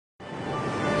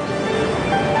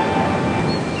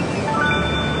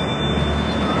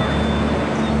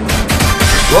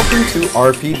Welcome to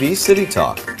RPV City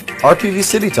Talk. RPV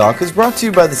City Talk is brought to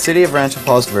you by the City of Rancho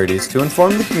Palos Verdes to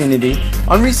inform the community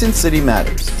on recent city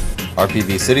matters.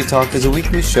 RPV City Talk is a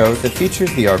weekly show that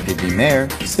features the RPV Mayor,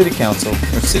 City Council,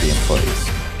 or City employees.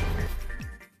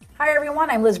 Hi everyone,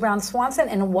 I'm Liz Brown Swanson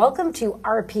and welcome to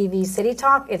RPV City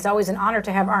Talk. It's always an honor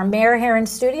to have our mayor here in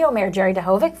studio, Mayor Jerry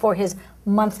Duhovic, for his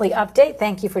monthly update.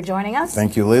 Thank you for joining us.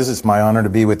 Thank you, Liz. It's my honor to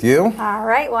be with you. All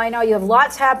right. Well, I know you have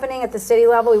lots happening at the city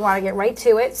level. We want to get right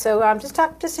to it. So just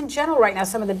talk just in general right now,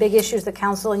 some of the big issues the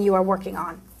council and you are working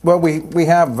on. Well, we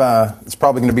have, it's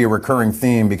probably going to be a recurring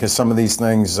theme because some of these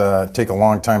things take a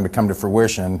long time to come to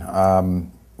fruition.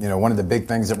 You know, one of the big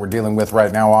things that we're dealing with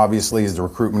right now, obviously, is the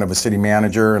recruitment of a city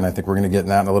manager, and I think we're going to get in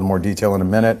that in a little more detail in a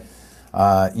minute.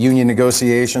 Union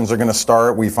negotiations are going to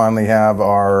start. We finally have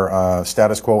our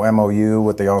status quo MOU,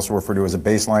 what they also refer to as a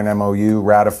baseline MOU,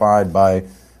 ratified by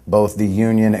both the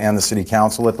union and the city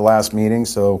council at the last meeting.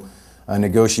 So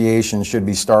negotiations should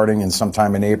be starting in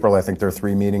sometime in April. I think there are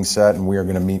 3 meetings set, and we are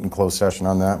going to meet in closed session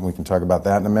on that, and we can talk about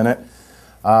that in a minute.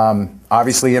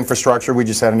 Obviously, infrastructure. We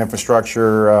just had an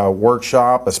infrastructure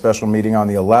workshop, a special meeting on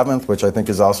the 11th, which I think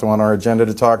is also on our agenda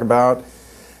to talk about.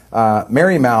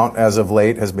 Marymount, as of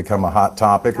late, has become a hot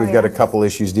topic. We've got a couple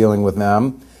issues dealing with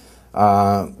them.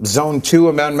 Zone 2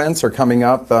 amendments are coming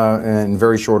up in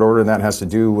very short order, and that has to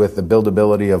do with the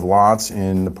buildability of lots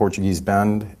in the Portuguese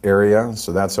Bend area,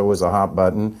 so that's always a hot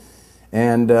button.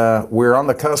 And we're on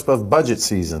the cusp of budget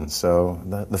season, so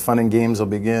the fun and games will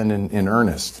begin in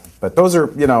earnest. But those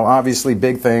are, you know, obviously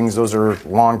big things. Those are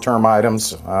long-term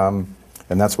items, and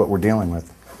that's what we're dealing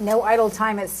with. No idle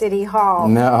time at City Hall.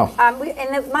 No.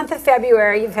 In the month of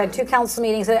February, you've had 2 council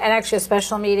meetings and actually a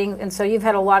special meeting, and so you've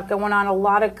had a lot going on, a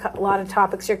lot of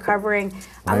topics you're covering.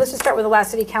 Right. Let's just start with the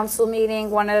last city council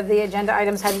meeting. One of the agenda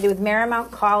items had to do with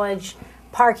Marymount College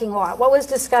parking lot. What was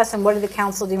discussed, and what did the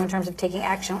council do in terms of taking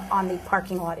action on the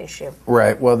parking lot issue?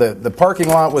 Right. Well, the parking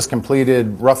lot was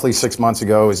completed roughly 6 months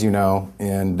ago, as you know,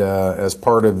 and as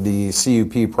part of the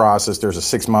CUP process, there's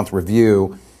a 6-month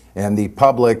review. And the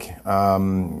public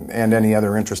and any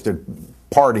other interested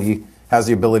party has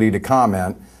the ability to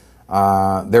comment.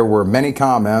 There were many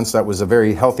comments. That was a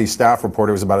very healthy staff report.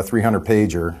 It was about a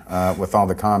 300-pager with all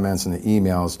the comments and the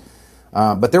emails.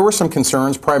 But there were some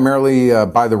concerns, primarily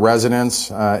by the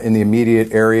residents in the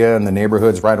immediate area and the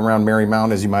neighborhoods right around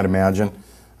Marymount, as you might imagine,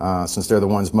 since they're the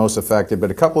ones most affected. But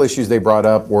a couple issues they brought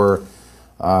up were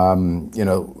you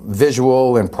know,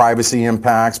 visual and privacy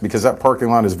impacts, because that parking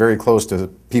lot is very close to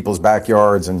people's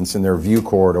backyards and it's in their view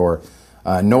corridor.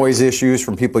 Noise issues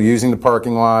from people using the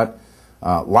parking lot.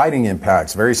 Lighting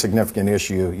impacts, very significant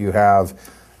issue. You have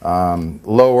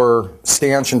lower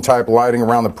stanchion type lighting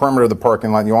around the perimeter of the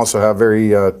parking lot. And you also have very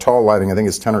tall lighting. I think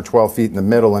it's 10 or 12 feet in the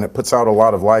middle, and it puts out a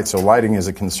lot of light. So lighting is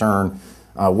a concern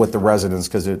with the residents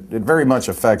because it very much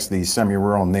affects the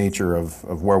semi-rural nature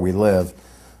of where we live.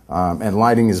 And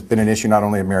lighting has been an issue not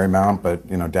only at Marymount, but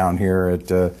you know, down here at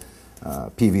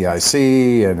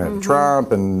PVIC and at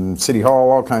Trump and City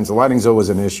Hall. All kinds of lighting's always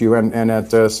an issue, and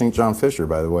at St. John Fisher,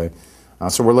 by the way.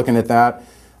 So we're looking at that.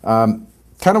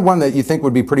 Kind of one that you think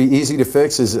would be pretty easy to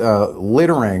fix is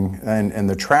littering and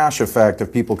the trash effect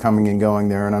of people coming and going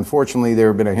there. And unfortunately, there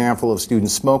have been a handful of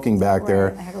students smoking back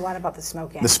there. I heard a lot about the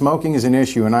smoking. The smoking is an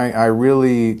issue, and I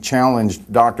really challenged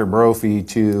Dr. Brophy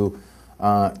to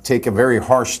take a very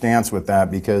harsh stance with that,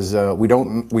 because we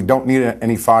don't need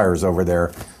any fires over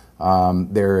there.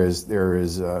 There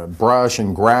is brush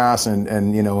and grass,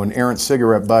 and you know, an errant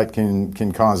cigarette butt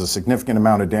can cause a significant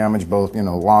amount of damage, both, you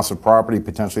know, loss of property,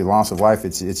 potentially loss of life.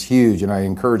 It's huge, and I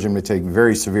encourage him to take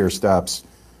very severe steps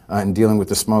in dealing with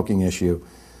the smoking issue.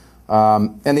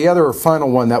 And the other final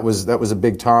one that was a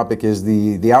big topic is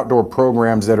the outdoor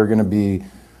programs that are going to be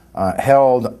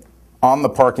held on the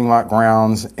parking lot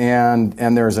grounds, and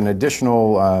there's an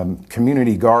additional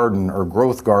community garden or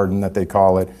growth garden that they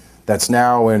call it, that's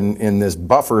now in this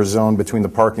buffer zone between the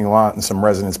parking lot and some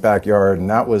residents' backyard, and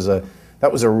that was a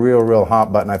real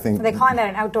hot button, I think. Are they calling that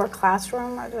an outdoor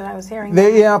classroom? I was hearing.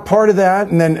 Yeah, part of that,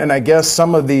 and I guess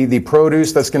some of the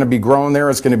produce that's going to be grown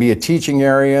there, it's going to be a teaching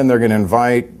area, and they're going to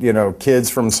invite, you know, kids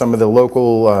from some of the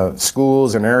local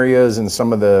schools and areas and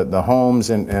some of the homes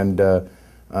and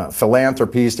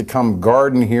philanthropies to come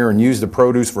garden here and use the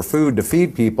produce for food to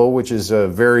feed people, which is a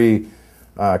very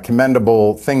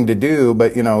commendable thing to do.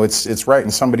 But you know, it's right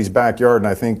in somebody's backyard, and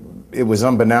I think it was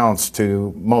unbeknownst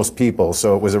to most people.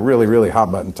 So it was a really hot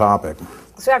button topic.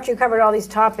 So after you covered all these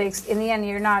topics, in the end,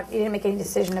 you didn't make any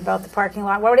decision about the parking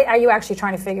lot. What are you actually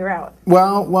trying to figure out?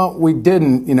 Well, we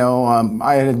didn't. You know,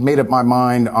 I had made up my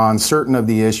mind on certain of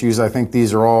the issues. I think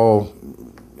these are all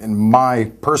in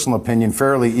my personal opinion,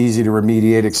 fairly easy to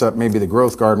remediate, except maybe the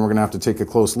growth garden. We're going to have to take a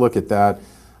close look at that.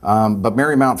 But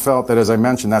Marymount felt that, as I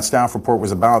mentioned, that staff report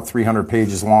was about 300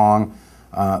 pages long.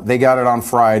 They got it on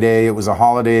Friday. It was a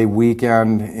holiday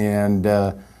weekend, and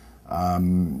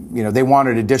you know, they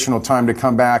wanted additional time to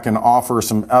come back and offer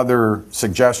some other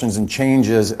suggestions and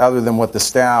changes other than what the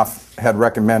staff had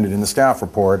recommended in the staff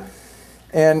report.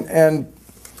 And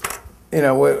you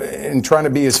know, in trying to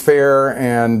be as fair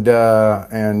and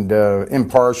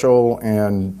impartial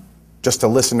and just to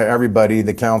listen to everybody,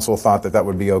 the council thought that that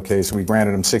would be okay. So we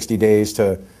granted them 60 days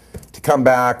to come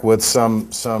back with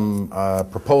some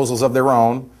proposals of their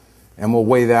own, and we'll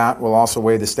weigh that. We'll also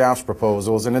weigh the staff's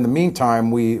proposals, and in the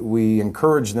meantime, we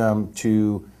encourage them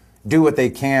to do what they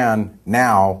can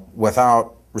now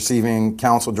without receiving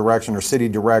council direction or city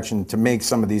direction to make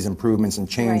some of these improvements and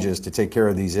changes to take care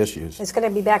of these issues. It's going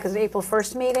to be back as the April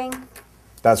 1st meeting?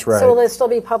 That's right. So will there still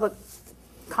be public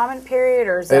comment period,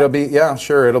 or is that? It'll be, yeah,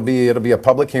 sure. It'll be a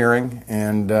public hearing,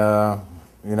 and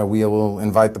you know, we will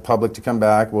invite the public to come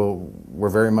back. We're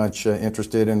very much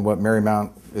interested in what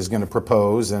Marymount is going to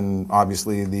propose, and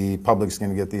obviously the public's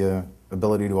going to get the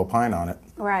ability to opine on it.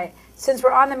 Right. Since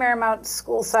we're on the Marymount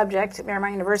school subject at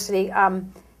Marymount University,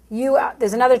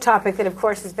 there's another topic that, of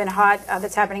course, has been hot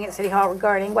that's happening at City Hall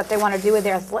regarding what they want to do with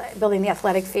their building the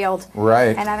athletic field.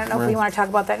 Right. And I don't know if you want to talk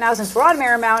about that now, since we're on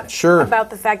Marymount. Sure. About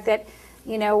the fact that,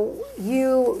 you know,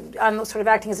 you, sort of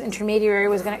acting as intermediary,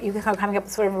 you coming up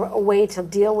with sort of a way to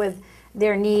deal with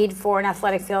their need for an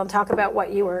athletic field. Talk about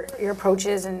what your approach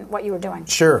is and what you were doing.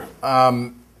 Sure.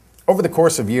 Over the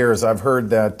course of years, I've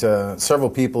heard that several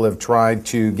people have tried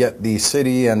to get the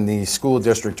city and the school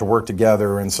district to work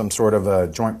together in some sort of a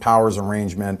joint powers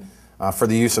arrangement for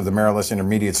the use of the Maryland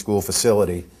Intermediate School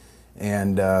facility.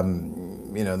 And,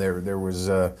 you know, there was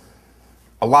a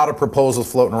lot of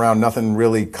proposals floating around, nothing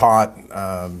really caught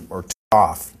or took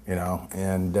off, you know.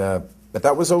 And, but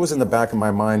that was always in the back of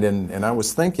my mind, and I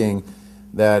was thinking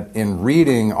that in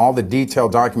reading all the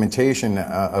detailed documentation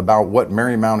about what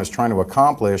Marymount is trying to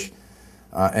accomplish,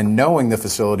 and knowing the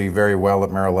facility very well at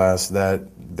Maryless, that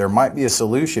there might be a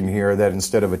solution here that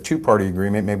instead of a two-party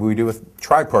agreement, maybe we do a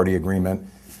tri-party agreement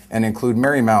and include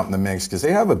Marymount in the mix, because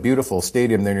they have a beautiful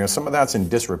stadium there. You know, some of that's in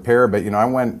disrepair, but, you know, I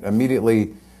went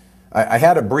immediately. I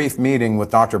had a brief meeting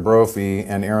with Dr. Brophy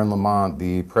and Aaron Lamont,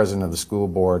 the president of the school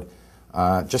board,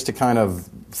 just to kind of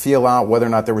feel out whether or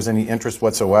not there was any interest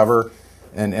whatsoever.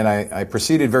 And I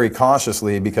proceeded very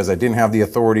cautiously because I didn't have the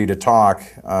authority to talk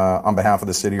on behalf of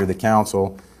the city or the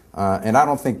council. And I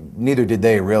don't think, neither did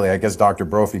they really. I guess Dr.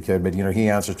 Brophy could, but, you know, he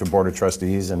answers to Board of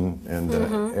Trustees, and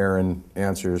Aaron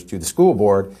answers to the school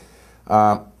board.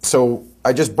 So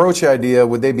I just broached the idea,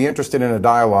 would they be interested in a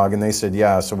dialogue? And they said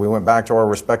yeah. So we went back to our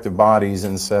respective bodies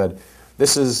and said,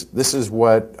 this is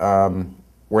what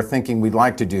we're thinking we'd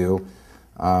like to do.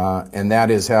 And that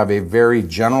is have a very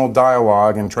general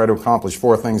dialogue and try to accomplish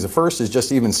four things. The first is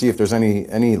just even see if there's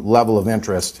any level of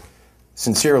interest,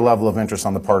 sincere level of interest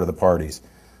on the part of the parties.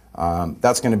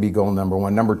 That's going to be goal number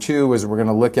one. Number two is we're going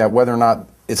to look at whether or not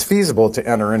it's feasible to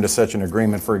enter into such an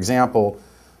agreement. For example,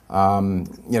 you know,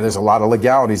 there's a lot of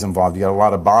legalities involved. You got a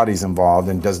lot of bodies involved.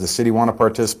 And does the city want to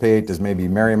participate? Does maybe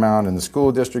Marymount and the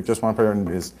school district just want to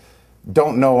participate?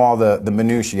 Don't know all the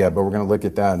minutiae yet, but we're going to look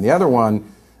at that. And the other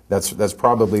one that's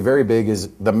probably very big is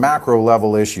the macro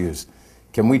level issues.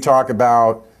 Can we talk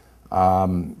about,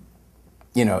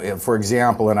 you know, if, for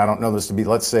example, and I don't know this to be,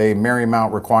 let's say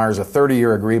Marymount requires a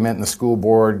 30-year agreement and the school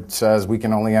board says we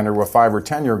can only enter a 5 or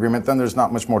 10-year agreement, then there's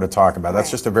not much more to talk about.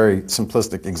 That's just a very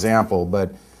simplistic example.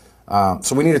 But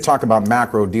so we need to talk about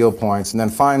macro deal points. And then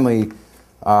finally,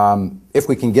 if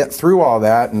we can get through all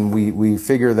that and we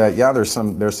figure that, yeah, there's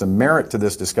some merit to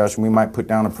this discussion, we might put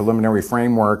down a preliminary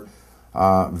framework,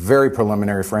 very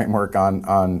preliminary framework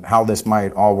on how this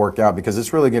might all work out, because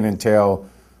it's really going to entail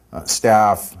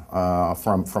staff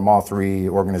from all three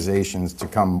organizations to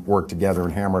come work together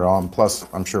and hammer it all, and plus,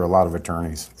 I'm sure, a lot of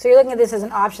attorneys. So you're looking at this as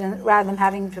an option rather than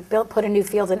having to put a new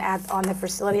field and add on the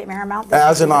facility at Marymount?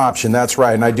 As an option, that's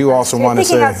right. And I do also want to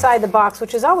say, thinking outside the box,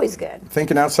 which is always good.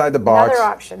 Thinking outside the box. Another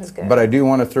option is good. But I do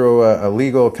want to throw a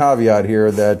legal caveat here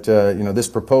that you know, this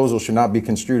proposal should not be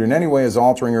construed in any way as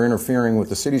altering or interfering with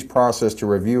the city's process to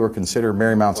review or consider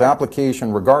Marymount's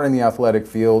application regarding the athletic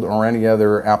field or any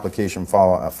other application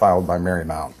filed by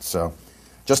Marymount. So,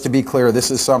 just to be clear, this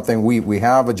is something we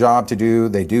have a job to do.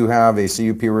 They do have a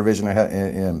CUP revision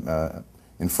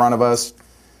in front of us.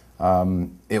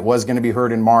 It was going to be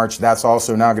heard in March. That's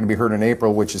also now going to be heard in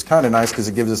April, which is kind of nice because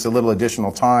it gives us a little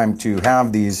additional time to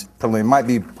have these. It might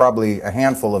be probably a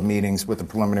handful of meetings with the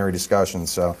preliminary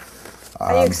discussions. So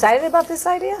Are you excited about this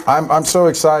idea? I'm so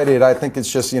excited. I think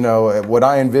it's just, what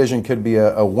I envision could be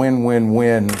a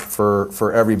win-win-win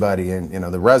for everybody. And,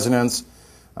 the residents,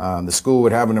 the school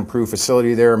would have an improved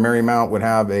facility there. Marymount would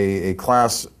have a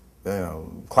Class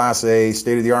A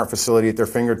state-of-the-art facility at their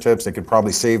fingertips. They could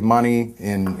probably save money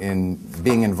in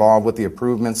being involved with the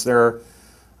improvements there.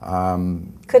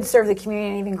 Could serve the community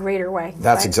in an even greater way.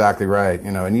 That's exactly right.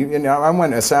 I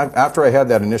went after I had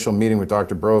that initial meeting with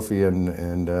Dr. Brophy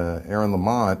and Aaron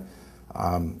Lamont.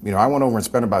 I went over and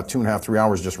spent about 2.5, 3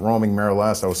 hours just roaming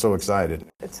Maryland. I was so excited.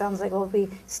 It sounds like we'll be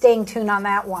staying tuned on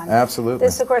that one. Absolutely.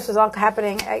 This, of course, was all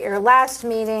happening at your last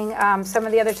meeting. Some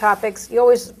of the other topics, you've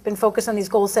always been focused on these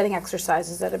goal-setting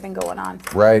exercises that have been going on.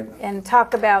 Right. And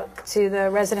talk about to the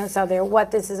residents out there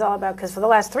what this is all about, because for the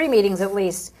last 3 meetings at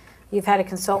least, you've had a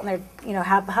consultant there,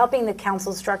 helping the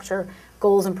council structure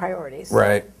goals and priorities.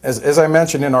 Right. As I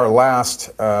mentioned in our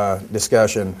last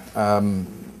discussion,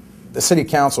 the city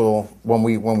council, when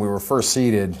we were first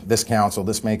seated, this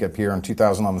makeup here in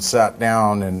 2011, sat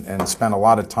down and spent a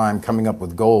lot of time coming up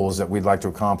with goals that we'd like to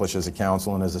accomplish as a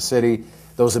council and as a city.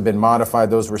 Those have been modified.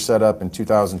 Those were set up in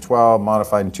 2012,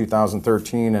 modified in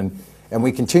 2013, and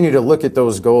we continue to look at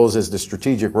those goals as the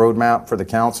strategic roadmap for the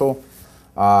council.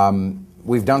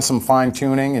 We've done some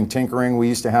fine-tuning and tinkering. We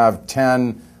used to have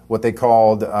 10 what they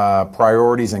called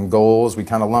priorities and goals. We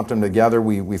kind of lumped them together.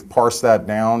 We've parsed that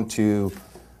down to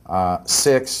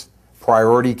 6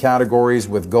 priority categories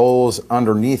with goals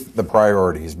underneath the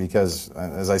priorities, because,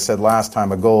 as I said last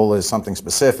time, a goal is something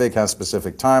specific, has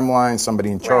specific timelines,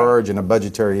 somebody in charge, and a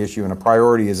budgetary issue, and a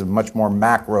priority is a much more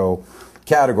macro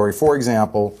category. For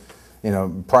example,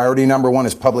 priority number 1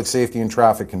 is public safety and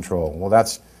traffic control. Well,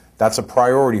 that's a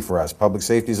priority for us. Public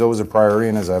safety is always a priority,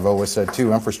 and as I've always said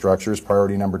too, infrastructure is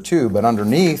priority number 2. But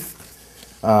underneath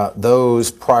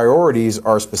those priorities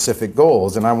are specific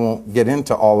goals, and I won't get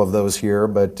into all of those here,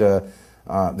 but they're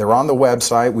on the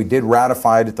website. We did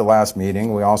ratify it at the last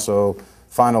meeting. We also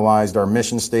finalized our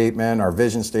mission statement, our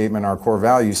vision statement, our core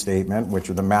value statement, which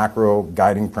are the macro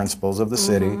guiding principles of the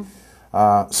city.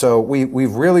 So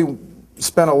we've really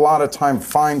spent a lot of time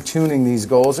fine-tuning these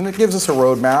goals, and it gives us a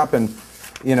roadmap. And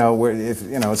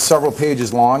it's several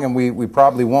pages long, and we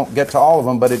probably won't get to all of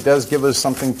them, but it does give us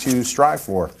something to strive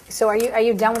for. So are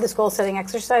you done with this goal-setting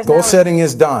exercise now? Goal setting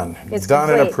is done. It's done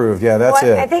complete. And approved. Yeah, that's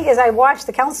it. I think as I watch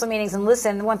the council meetings and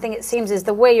listen, one thing it seems is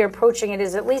the way you're approaching it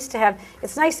is at least to have,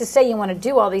 it's nice to say you want to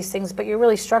do all these things, but you're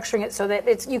really structuring it so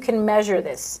that you can measure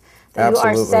this. That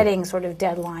Absolutely. You are setting sort of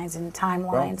deadlines and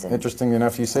timelines. Well, interesting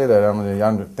enough you say that. I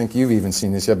don't think you've even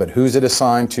seen this yet, but who's it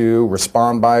assigned to,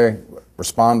 respond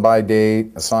by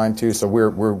date, assigned to. So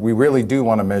we really do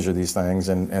want to measure these things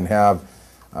and have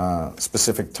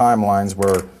specific timelines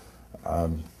where,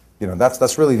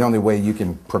 that's really the only way you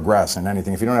can progress in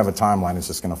anything. If you don't have a timeline, it's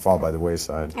just going to fall by the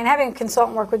wayside. And having a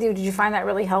consultant work with you, did you find that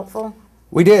really helpful?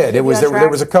 We did. There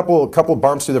was a couple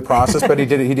bumps through the process, but he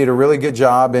did a really good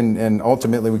job, and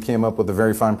ultimately we came up with a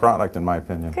very fine product, in my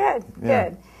opinion. Good,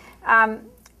 good.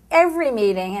 Every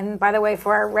meeting, and by the way,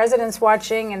 for our residents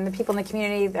watching and the people in the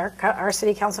community, our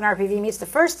City Council and RPV meets the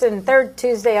first and third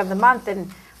Tuesday of the month,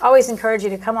 and always encourage you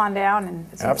to come on down. And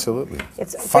absolutely,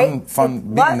 it's fun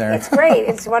being there. It's great.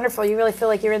 It's wonderful. You really feel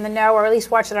like you're in the know, or at least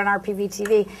watch it on RPV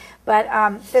TV. But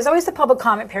there's always the public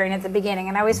comment period at the beginning,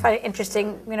 and I always find it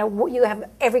interesting. You have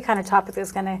every kind of topic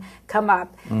that's going to come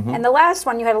up. And the last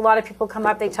one, you had a lot of people come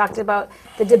up. They talked about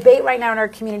the debate right now in our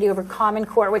community over Common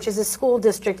Core, which is a school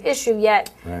district issue,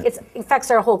 yet it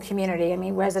affects our whole community. I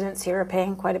mean, residents here are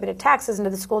paying quite a bit of taxes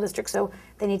into the school district, so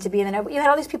they need to be in the know. But you had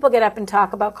all these people get up and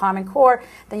talk about Common Core.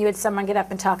 Then you had someone get up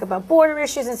and talk about border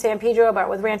issues in San Pedro, about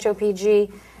with Rancho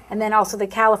PG. And then also the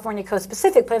California Coast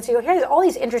Pacific plan. So you hear all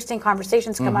these interesting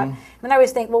conversations come up. And I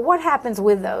always think, well, what happens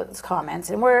with those comments?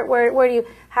 And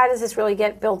how does this really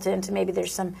get built into maybe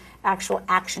there's some actual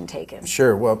action taken?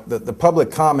 Sure. Well, the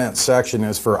public comment section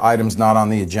is for items not on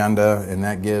the agenda, and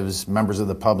that gives members of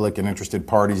the public and interested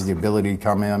parties the ability to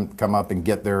come up and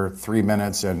get their 3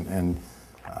 minutes and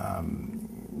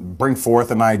bring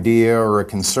forth an idea or a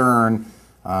concern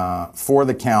for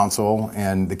the council,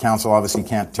 and the council obviously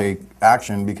can't take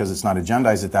action because it's not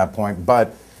agendized at that point.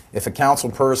 But if a council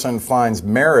person finds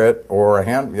merit, or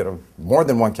more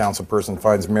than one council person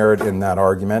finds merit in that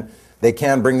argument, they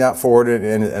can bring that forward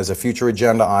as a future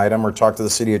agenda item, or talk to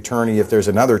the city attorney if there's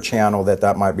another channel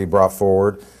that might be brought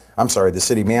forward. I'm sorry, the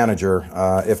city manager,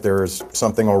 if there's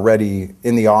something already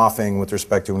in the offing with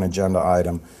respect to an agenda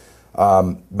item.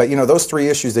 But those 3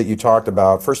 issues that you talked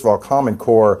about, first of all, Common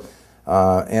Core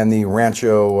and the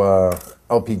Rancho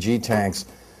LPG tanks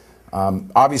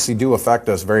obviously do affect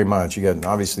us very much. You got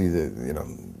obviously the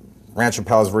Rancho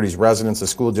Palos Verdes residents, the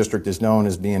school district is known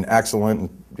as being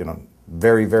excellent and,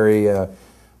 very, very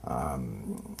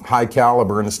high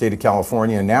caliber in the state of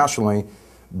California and nationally.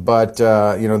 But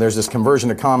there's this conversion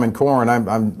to Common Core,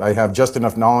 and I have just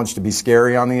enough knowledge to be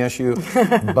scary on the issue.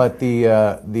 But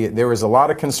there is a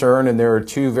lot of concern, and there are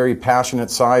two very passionate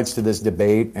sides to this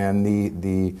debate. And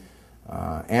the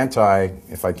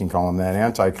if I can call them that,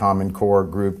 anti-Common Core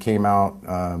group came out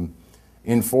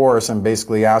in force and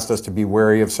basically asked us to be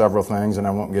wary of several things. And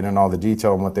I won't get into all the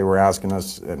detail on what they were asking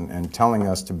us and telling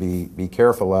us to be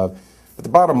careful of. But the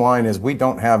bottom line is we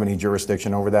don't have any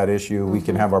jurisdiction over that issue. We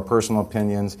can have our personal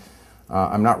opinions.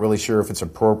 I'm not really sure if it's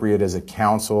appropriate as a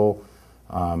council.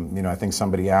 I think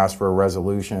somebody asked for a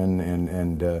resolution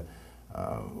and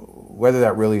whether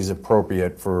that really is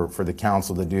appropriate for the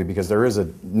council to do, because there is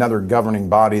another governing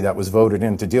body that was voted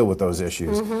in to deal with those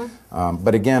issues.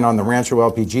 But again, on the Rancho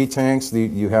LPG tanks,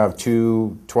 you have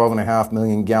two 12.5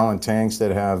 million gallon tanks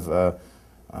that have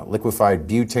liquefied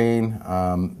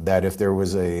butane, that if there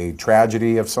was a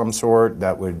tragedy of some sort,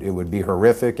 it would be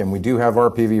horrific. And we do have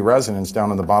RPV residents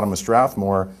down in the bottom of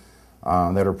Strathmore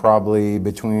that are probably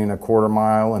between 1/4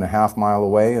 mile and 1/2 mile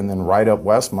away, and then right up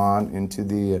Westmont into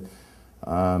the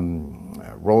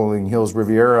Rolling Hills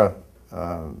Riviera,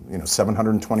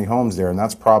 720 homes there, and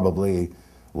that's probably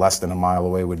less than a mile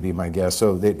away would be my guess.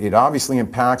 So it obviously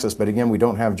impacts us, but again, we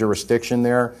don't have jurisdiction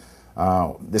there.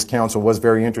 This council was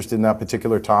very interested in that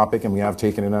particular topic, and we have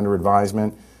taken it under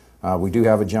advisement. We do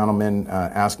have a gentleman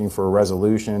asking for a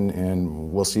resolution,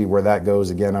 and we'll see where that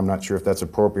goes. Again, I'm not sure if that's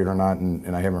appropriate or not,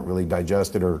 and I haven't really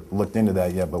digested or looked into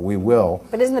that yet, but we will.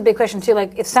 But isn't the big question too,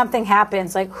 like if something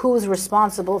happens, like who's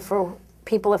responsible for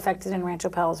people affected in Rancho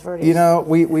Palos Verdes?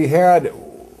 We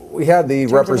had the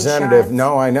representative.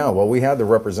 No, I know. Well, we had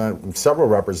several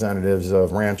representatives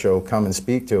of Rancho come and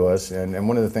speak to us, and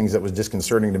one of the things that was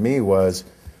disconcerting to me was,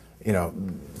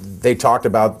 they talked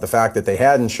about the fact that they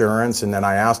had insurance, and then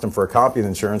I asked them for a copy of the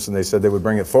insurance, and they said they would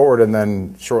bring it forward, and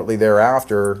then shortly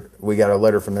thereafter, we got a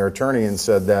letter from their attorney and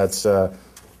said that's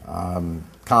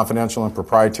confidential and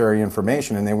proprietary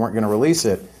information, and they weren't going to release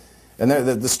it. And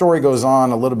the story goes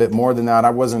on a little bit more than that.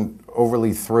 I wasn't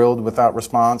overly thrilled with that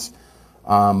response.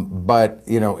 But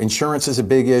insurance is a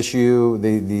big issue.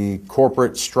 The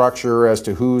corporate structure as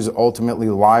to who's ultimately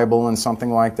liable in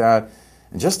something like that,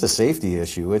 and just a safety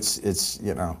issue. It's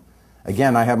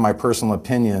again, I have my personal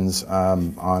opinions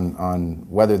on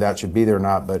whether that should be there or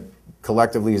not. But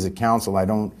collectively, as a council, I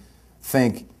don't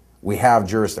think we have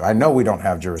jurisdiction. I know we don't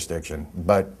have jurisdiction,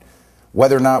 but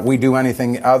whether or not we do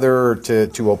anything other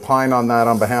to opine on that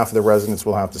on behalf of the residents,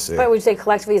 we'll have to see. But would you say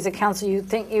collectively as a council, you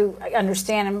think you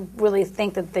understand and really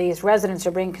think that these residents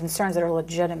are bringing concerns that are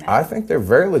legitimate? I think they're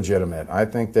very legitimate. I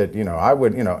think that, I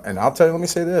would, and I'll tell you, let me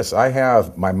say this. I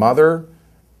have my mother,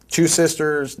 2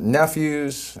 sisters,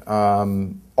 nephews,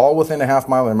 all within a 1/2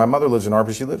 mile. And my mother lives in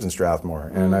RPV, she lives in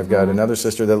Strathmore. And I've got another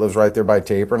sister that lives right there by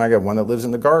Taper, and I got one that lives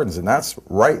in the Gardens, and that's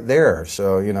right there.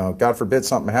 So, God forbid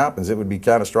something happens, it would be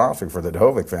catastrophic for the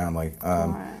Duhovic family.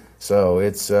 So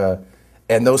it's,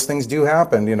 and those things do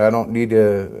happen. I don't need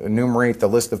to enumerate the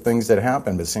list of things that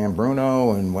happen, but San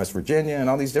Bruno and West Virginia and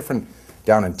all these different,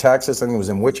 down in Texas, I think it was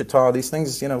in Wichita, these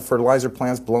things, fertilizer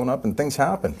plants blown up and things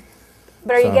happen.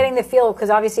 But are you getting the feel,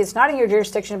 because obviously it's not in your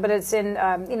jurisdiction, but it's in,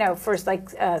 first like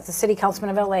the city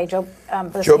councilman of LA, Joe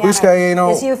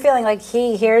Buscaino. Is you feeling like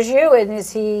he hears you, and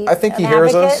is he I think he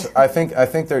hears us. I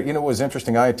think there, it was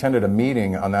interesting. I attended a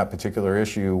meeting on that particular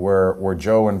issue where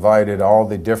Joe invited all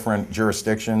the different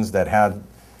jurisdictions that had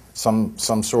some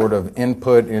sort of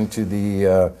input into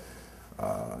the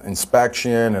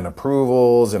inspection and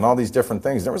approvals and all these different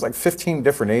things. There was like 15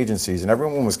 different agencies, and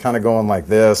everyone was kind of going like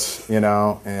this,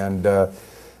 and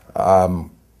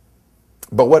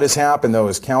but what has happened though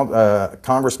is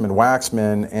Congressman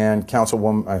Waxman and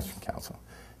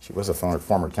she was a former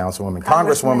councilwoman,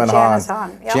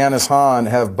 Congresswoman Janice Hahn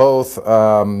have both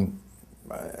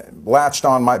latched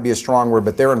on, might be a strong word,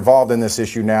 but they're involved in this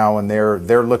issue now, and they're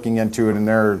looking into it, and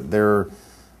they're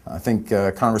I think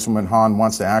Congresswoman Hahn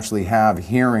wants to actually have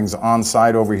hearings on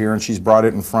site over here, and she's brought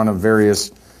it in front of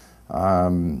various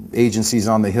agencies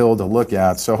on the Hill to look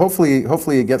at. So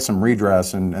hopefully it gets some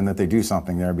redress and that they do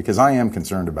something there, because I am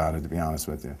concerned about it, to be honest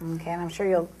with you. Okay, and I'm sure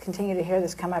you'll continue to hear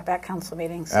this come up at council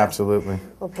meetings. So absolutely.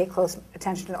 We'll pay close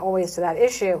attention always to that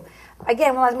issue.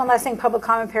 Again, one last thing, public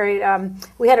comment period.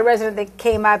 We had a resident that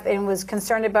came up and was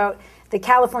concerned about the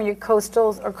California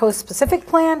Coastal or Coast Specific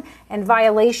Plan and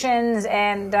violations,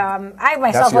 and I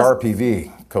myself That's the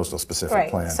RPV, Coastal Specific right.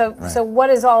 Plan. So what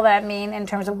does all that mean in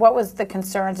terms of what was the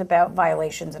concerns about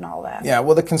violations and all that? Yeah,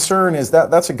 well, the concern is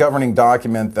that that's a governing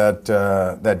document that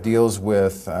that deals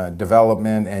with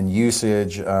development and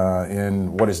usage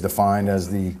in what is defined as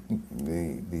the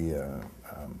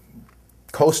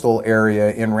coastal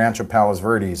area in Rancho Palos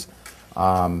Verdes.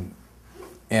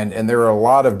 And there are a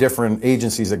lot of different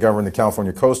agencies that govern the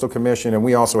California Coastal Commission, and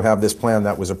we also have this plan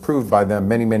that was approved by them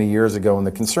many, many years ago. And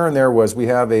the concern there was we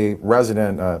have a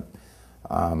resident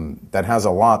that has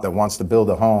a lot that wants to build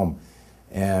a home,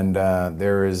 and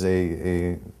there is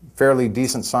a fairly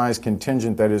decent-sized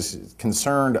contingent that is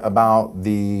concerned about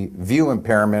the view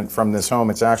impairment from this home.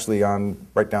 It's actually on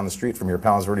right down the street from here,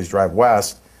 Palos Verdes Drive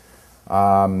West.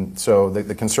 So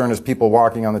the concern is people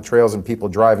walking on the trails and people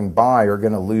driving by are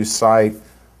going to lose sight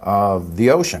of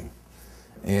the ocean,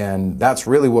 and that's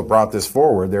really what brought this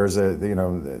forward. There's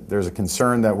a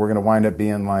concern that we're going to wind up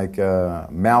being like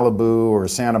Malibu or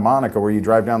Santa Monica, where you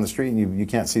drive down the street and you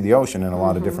can't see the ocean in a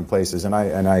lot of different places. And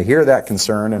I hear that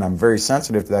concern, and I'm very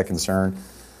sensitive to that concern.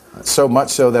 So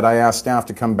much so that I asked staff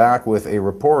to come back with a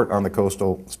report on the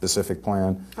coastal specific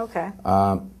plan. Okay.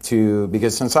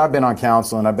 Because since I've been on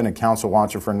council, and I've been a council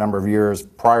watcher for a number of years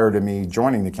prior to me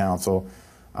joining the council,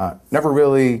 never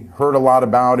really heard a lot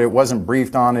about it, wasn't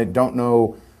briefed on it, don't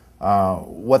know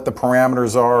what the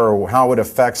parameters are or how it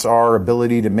affects our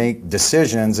ability to make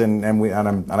decisions. And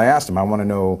I asked him, I want to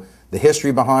know the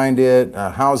history behind it,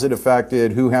 how is it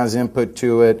affected, who has input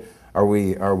to it, are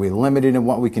we limited in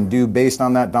what we can do based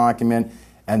on that document?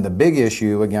 And the big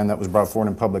issue, again, that was brought forward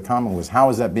in public comment was how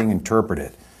is that being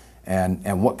interpreted?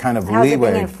 And what kind of leeway? How's it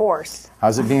being enforced?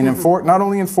 How's it being enforced? Not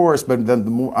only enforced, but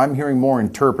I'm hearing more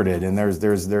interpreted. And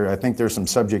I think there's some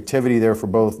subjectivity there for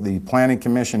both the Planning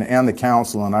Commission and the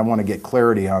Council, and I want to get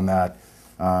clarity on that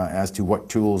as to what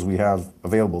tools we have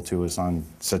available to us on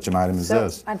such an item as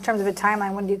this. In terms of a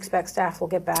timeline, when do you expect staff will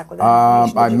get back with that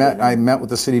information? I met with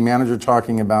the city manager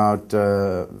talking about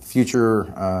future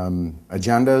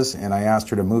agendas, and I asked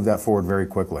her to move that forward very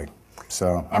quickly.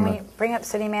 So and we bring up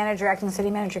acting city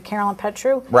manager Carolyn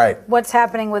Petru. Right. What's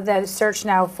happening with the search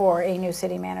now for a new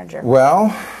city manager? Well,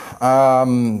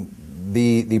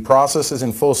 the process is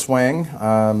in full swing.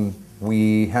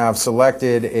 We have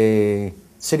selected a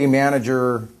city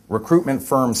manager recruitment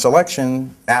firm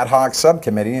selection ad hoc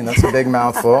subcommittee, and that's a big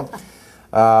mouthful.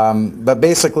 But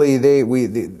basically,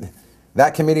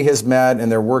 that committee has met, and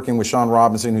they're working with Sean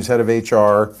Robinson, who's head of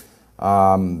HR.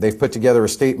 They've put together a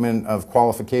statement of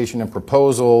qualification and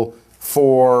proposal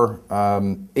for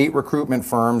 8 recruitment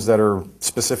firms that are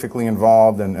specifically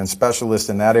involved and specialists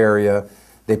in that area.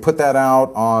 They put that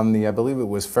out on I believe it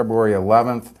was February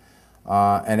 11th,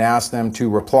 and asked them to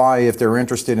reply if they're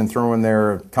interested in throwing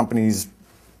their company's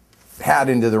hat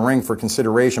into the ring for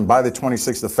consideration by the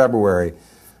 26th of February.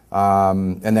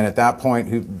 And then at that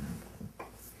point,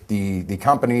 the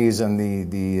companies and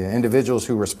the individuals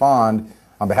who respond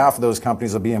on behalf of those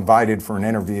companies will be invited for an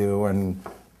interview, and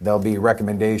there'll be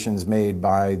recommendations made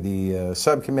by the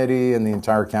subcommittee and the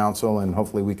entire council, and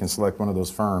hopefully we can select one of those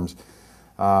firms.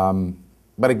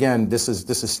 But again, this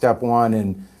is step one,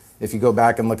 and if you go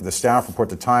back and look at the staff report,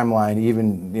 the timeline,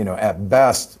 even at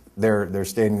best, they're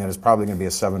stating that it's probably going to be a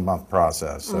 7-month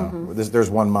process. So there's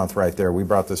 1 month right there. We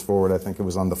brought this forward, I think it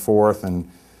was on the 4th, and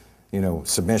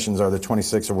submissions are the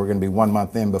 26th, so we're going to be 1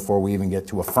 month in before we even get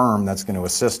to a firm that's going to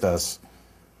assist us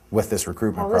with this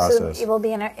recruitment process. It will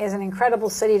be is an incredible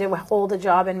city to hold a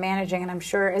job in managing, and I'm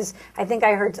sure I think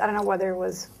I heard, I don't know whether it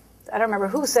was, I don't remember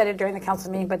who said it during the council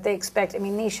meeting, but they expect,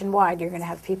 nationwide, you're going to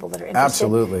have people that are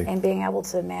interested in being able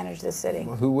to manage this city.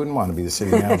 Well, who wouldn't want to be the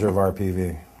city manager of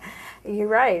RPV? You're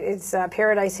right. It's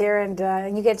paradise here,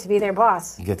 and you get to be their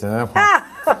boss. You get to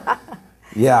know.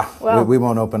 Yeah, well, we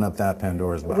won't open up that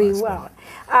Pandora's box. We won't.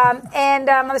 And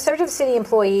on the subject of city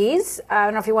employees, I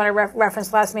don't know if you want to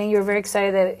reference last meeting, you were very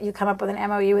excited that you come up with an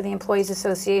MOU with the Employees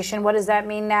Association. What does that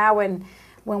mean now, and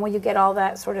when will you get all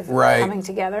that sort of coming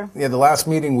together? Yeah, the last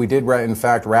meeting we did, in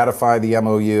fact, ratify the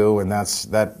MOU, and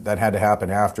that had to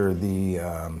happen after the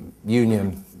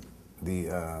union,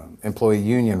 the employee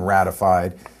union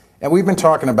ratified. And we've been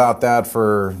talking about that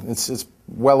for, it's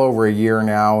well over a year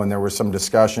now, and there was some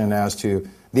discussion as to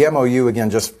the MOU, again,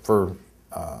 just for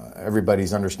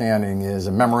everybody's understanding, is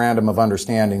a memorandum of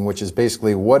understanding, which is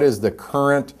basically what is the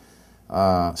current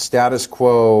status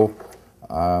quo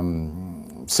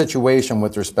situation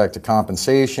with respect to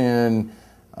compensation,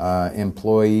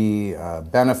 employee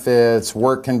benefits,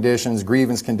 work conditions,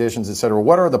 grievance conditions, et cetera.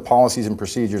 What are the policies and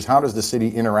procedures? How does the city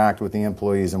interact with the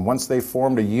employees? And once they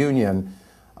formed a union,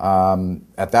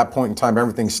 At that point in time,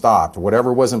 everything stopped.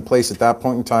 Whatever was in place at that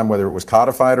point in time, whether it was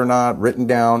codified or not, written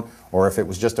down, or if it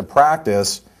was just a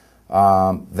practice,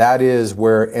 that is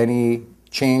where any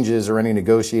changes or any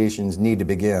negotiations need to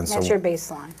begin. That's your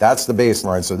baseline. That's the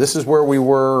baseline. So this is where we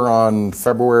were on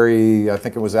February, I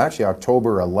think it was actually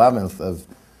October 11th of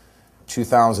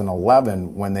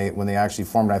 2011 when they actually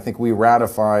formed it. I think we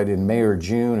ratified in May or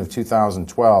June of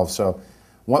 2012. So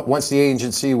once the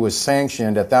agency was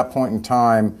sanctioned, at that point in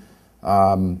time,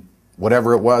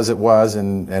 whatever it was,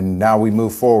 and now we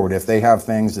move forward. If they have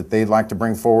things that they'd like to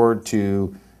bring forward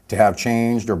to have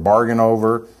changed or bargain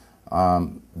over,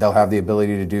 they'll have the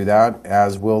ability to do that,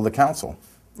 as will the council.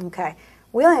 Okay.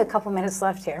 We only have a couple minutes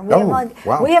left here. Wow.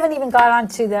 We haven't even got on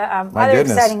to the other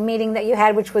exciting meeting that you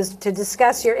had, which was to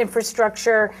discuss your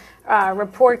infrastructure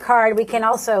report card. We can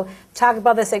also talk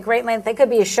about this at great length. It could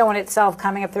be a show in itself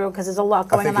coming up through because there's a lot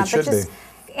going on. I think it should be.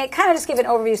 Kind of just give an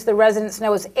overview so the residents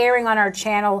know it's airing on our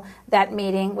channel, that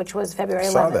meeting, which was February 11th.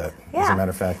 I saw that, as a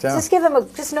matter of fact, yeah. So just give them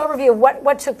just an overview of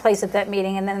what took place at that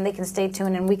meeting, and then they can stay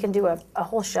tuned, and we can do a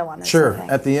whole show on this. Sure.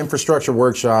 At the infrastructure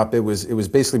workshop, it was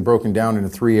basically broken down into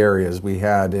 3 areas. We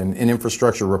had an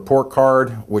infrastructure report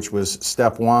card, which was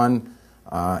step 1,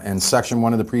 and section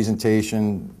 1 of the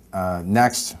presentation.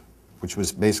 Next, which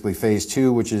was basically phase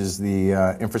 2, which is the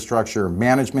infrastructure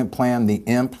management plan, the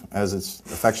IMP, as it's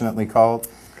affectionately called.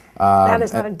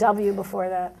 There's not a W before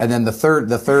that. And then the third,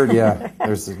 yeah,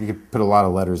 you could put a lot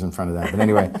of letters in front of that. But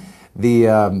anyway,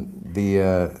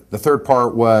 the third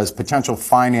part was potential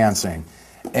financing,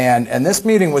 and this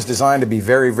meeting was designed to be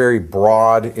very, very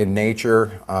broad in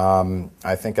nature.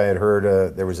 I think I had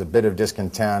heard there was a bit of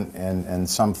discontent, and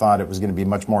some thought it was going to be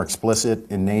much more explicit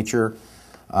in nature.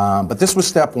 But this was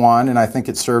step 1, and I think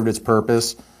it served its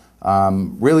purpose.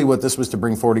 Really, what this was to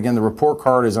bring forward, again, the report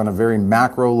card is on a very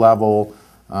macro level.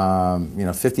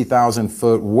 50,000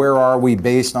 foot, where are we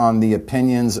based on the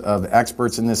opinions of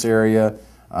experts in this area,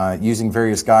 using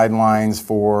various guidelines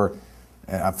for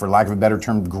lack of a better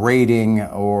term, grading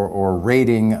or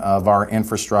rating of our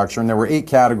infrastructure. And there were 8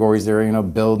 categories there,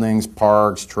 buildings,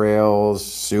 parks, trails,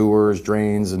 sewers,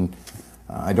 drains, and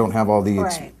I don't have all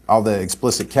the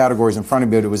explicit categories in front of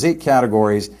me, but it was 8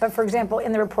 categories. But for example,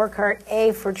 in the report card,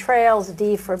 A for trails,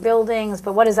 D for buildings,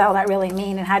 but what does all that really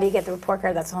mean, and how do you get the report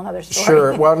card? That's a whole other story.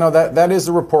 Sure. Well, no, that is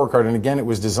the report card, and again, it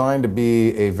was designed to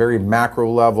be a very macro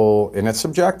level, and it's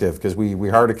subjective because we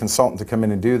hired a consultant to come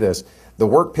in and do this. The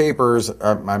work papers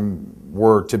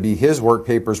were to be his work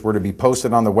papers were to be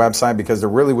posted on the website because there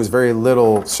really was very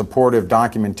little supportive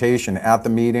documentation at the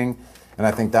meeting. And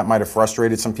I think that might have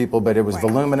frustrated some people, but it was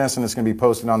voluminous and it's going to be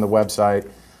posted on the website.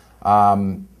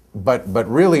 But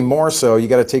really more so, you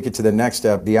got to take it to the next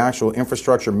step. The actual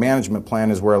infrastructure management plan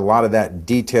is where a lot of that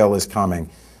detail is coming.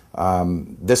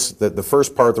 The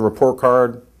first part, the report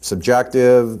card,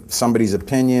 subjective, somebody's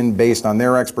opinion based on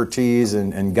their expertise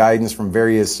and guidance from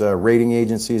various rating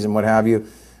agencies and what have you.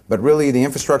 But really the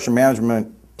infrastructure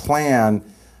management plan,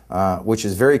 which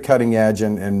is very cutting edge,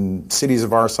 and cities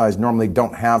of our size normally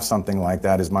don't have something like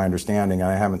that, is my understanding.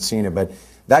 I haven't seen it, but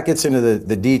that gets into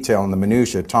the detail and the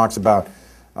minutia. It talks about,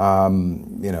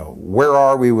 where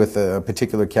are we with a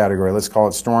particular category? Let's call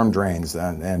it storm drains,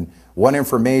 and what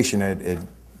information,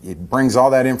 it brings all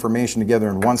that information together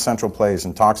in one central place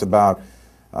and talks about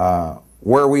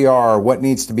where we are, what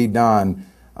needs to be done,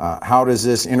 how does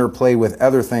this interplay with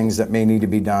other things that may need to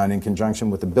be done in conjunction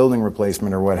with the building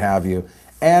replacement or what have you.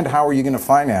 And how are you going to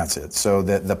finance it? So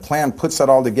that the plan puts that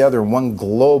all together in one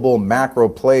global macro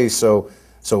place so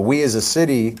we as a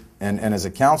city and as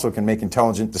a council can make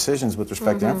intelligent decisions with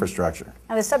respect to infrastructure.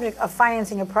 And the subject of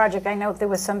financing a project, I know there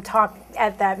was some talk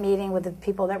at that meeting with the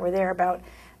people that were there about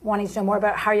wanting to know more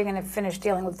about how you're going to finish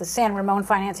dealing with the San Ramon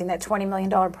financing, that $20 million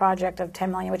project of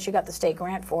 $10 million, which you got the state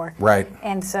grant for. Right.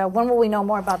 And so when will we know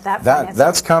more about that financing?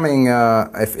 That's coming,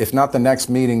 if not the next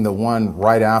meeting, the one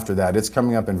right after that. It's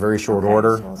coming up in very short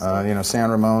order. So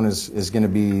San Ramon is going to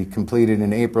be completed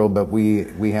in April, but we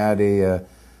have the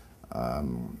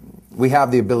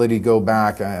ability to go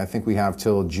back. I think we have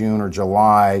till June or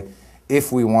July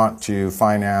if we want to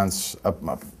finance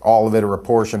all of it or a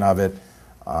portion of it.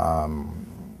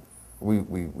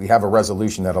 We have a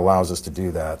resolution that allows us to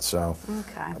do that. So,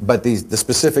 but the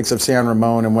specifics of San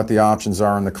Ramon and what the options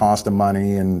are and the cost of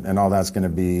money and all that's going to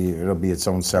be, it'll be its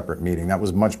own separate meeting. That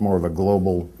was much more of a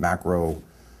global macro,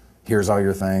 here's all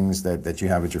your things that you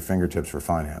have at your fingertips for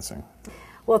financing.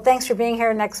 Well, thanks for being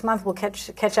here. Next month we'll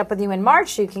catch up with you in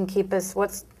March. You can keep us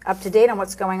up to date on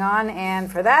what's going on.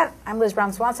 And for that, I'm Liz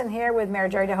Brown Swanson here with Mayor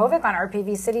Jerry Duhovic on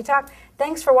RPV City Talk.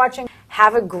 Thanks for watching.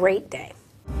 Have a great day.